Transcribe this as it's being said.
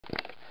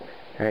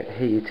Alright,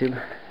 hey YouTube.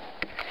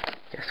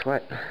 Guess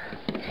what?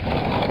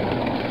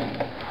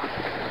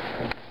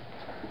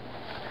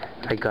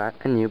 I got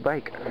a new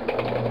bike.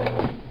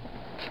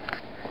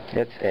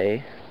 It's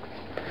a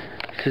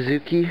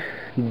Suzuki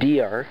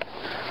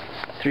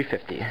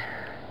DR350.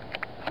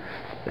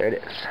 There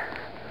it is.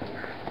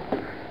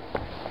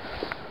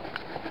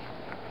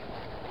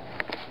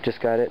 Just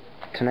got it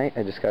tonight.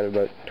 I just got it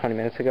about 20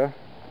 minutes ago.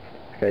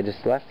 The guy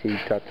just left. He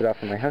dropped it off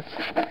in my house.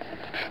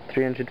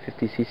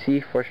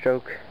 350cc,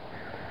 4-stroke,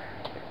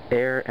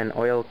 air and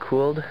oil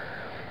cooled,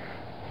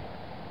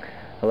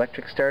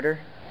 electric starter.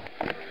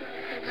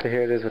 So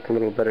here it is with a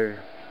little better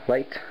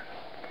light.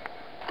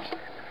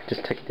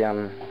 Just took it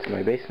down to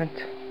my basement.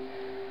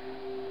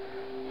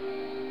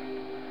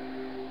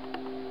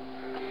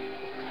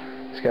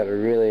 It's got a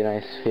really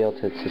nice feel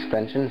to its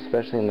suspension,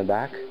 especially in the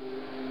back.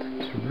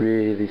 It's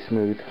really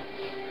smooth.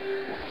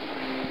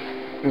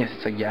 Yes,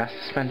 it's a gas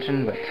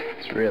suspension, but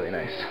it's really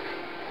nice.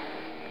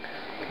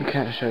 I can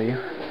kind of show you.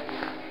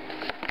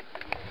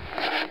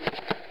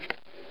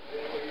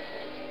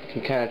 I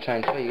can kind of try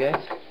and show you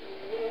guys.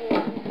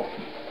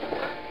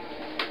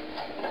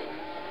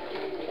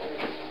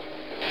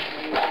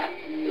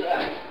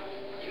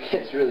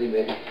 It's really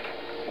big.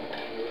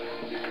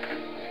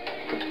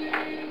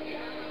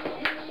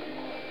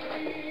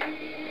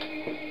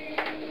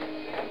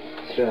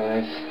 It's really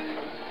nice.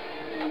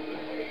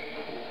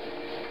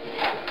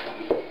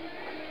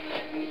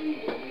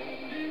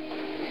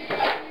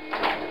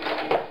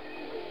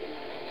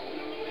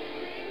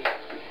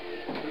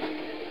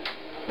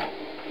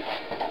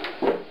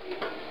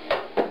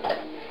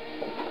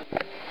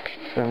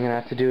 What I'm going to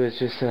have to do is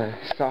just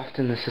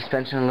soften the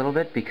suspension a little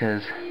bit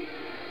because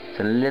it's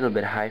a little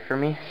bit high for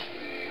me,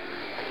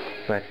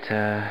 but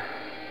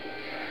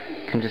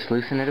can just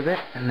loosen it a bit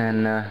and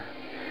then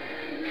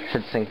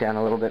should sink down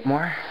a little bit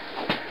more.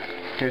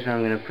 Here's where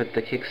I'm going to put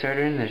the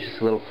Kickstarter in. There's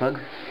just a little plug.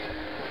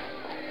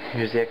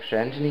 Here's the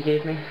extra engine he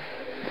gave me.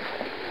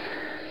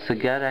 So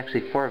it got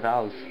actually 4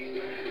 valves.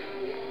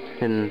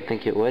 Didn't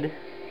think it would.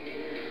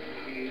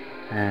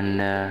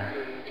 And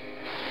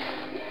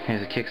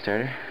here's a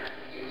Kickstarter.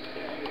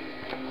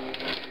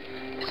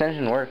 This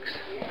engine works.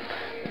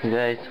 The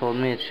guy told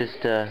me it's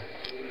just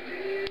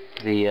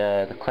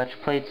the clutch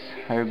plates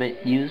are a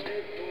bit used,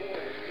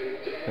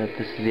 but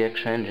this is the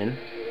extra engine.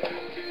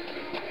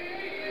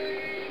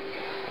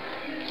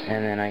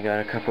 And then I got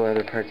a couple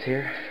other parts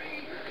here.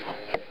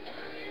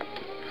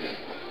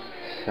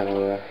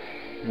 So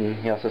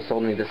he also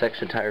sold me this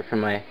extra tire for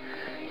my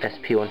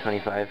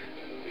SP125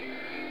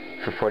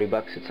 for 40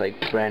 bucks. It's like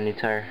brand new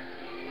tire.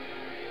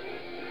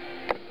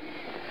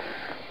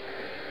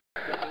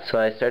 So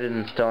I started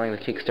installing the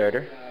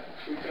Kickstarter.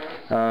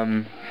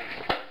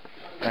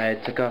 I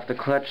took off the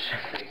clutch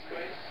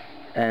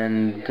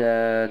and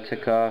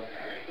took off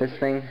this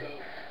thing,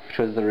 which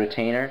was the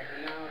retainer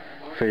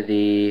for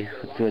the,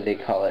 what do they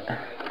call it?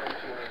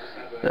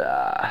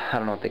 I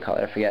don't know what they call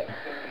it, I forget.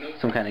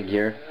 Some kind of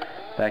gear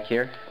back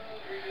here.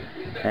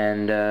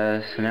 And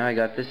so now I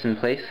got this in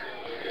place.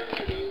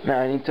 Now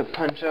I need to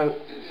punch out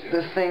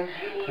this thing,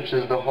 which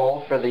is the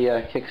hole for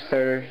the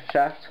Kickstarter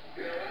shaft.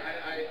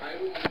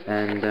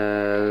 And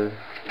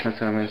that's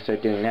what I'm going to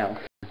start doing now.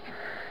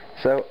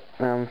 So,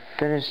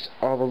 finished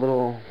all the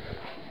little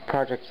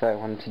projects I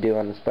wanted to do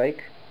on this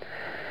bike.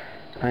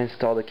 I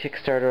installed a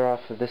Kickstarter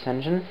off of this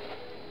engine.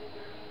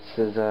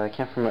 This is, I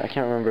can't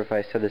remember if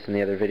I said this in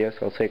the other video,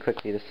 so I'll say it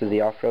quickly. This is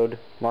the off-road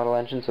model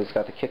engine, so it's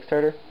got the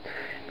Kickstarter.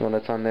 The one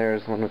that's on there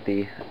is one with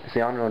the, it's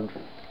the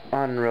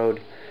on-road,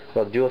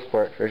 well, dual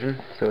sport version,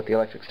 so with the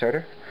electric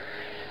starter.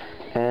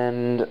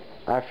 And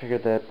I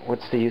figured that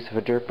what's the use of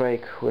a dirt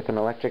bike with an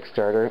electric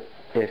starter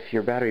if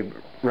your battery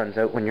runs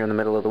out when you're in the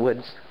middle of the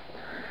woods.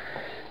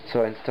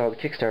 So I installed the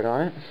Kickstarter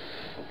on it.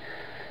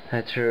 I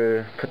had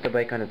to put the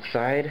bike on its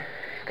side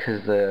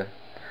because the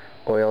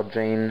oil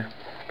drain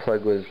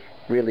plug was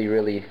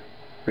really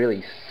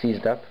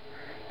seized up.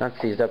 Not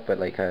seized up, but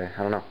like, I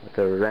don't know, with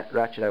the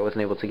ratchet I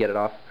wasn't able to get it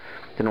off.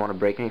 Didn't want to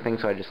break anything,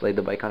 so I just laid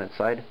the bike on its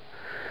side.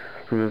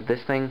 Removed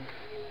this thing.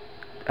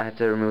 I had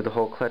to remove the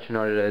whole clutch in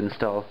order to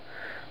install.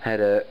 I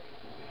had a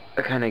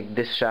kind of,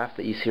 this shaft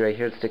that you see right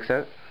here that sticks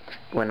out,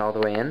 went all the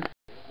way in.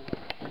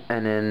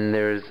 And then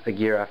there's a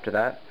gear after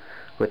that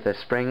with a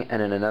spring,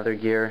 and then another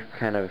gear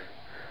kind of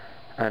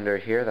under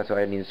here. That's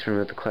why I needed to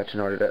remove the clutch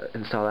in order to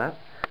install that.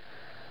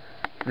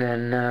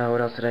 Then what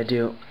else did I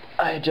do?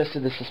 I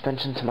adjusted the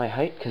suspension to my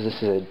height because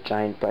this is a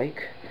giant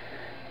bike,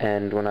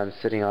 and when I'm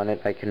sitting on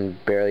it I can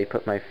barely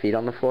put my feet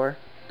on the floor.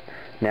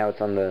 Now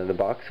it's on the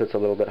box, so it's a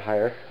little bit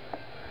higher,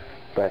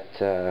 but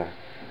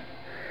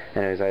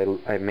anyways,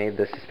 I made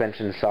the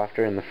suspension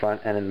softer in the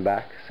front and in the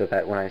back so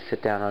that when I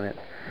sit down on it,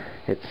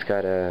 it's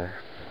got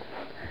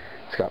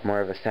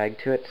more of a sag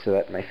to it so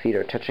that my feet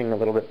are touching a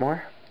little bit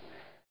more.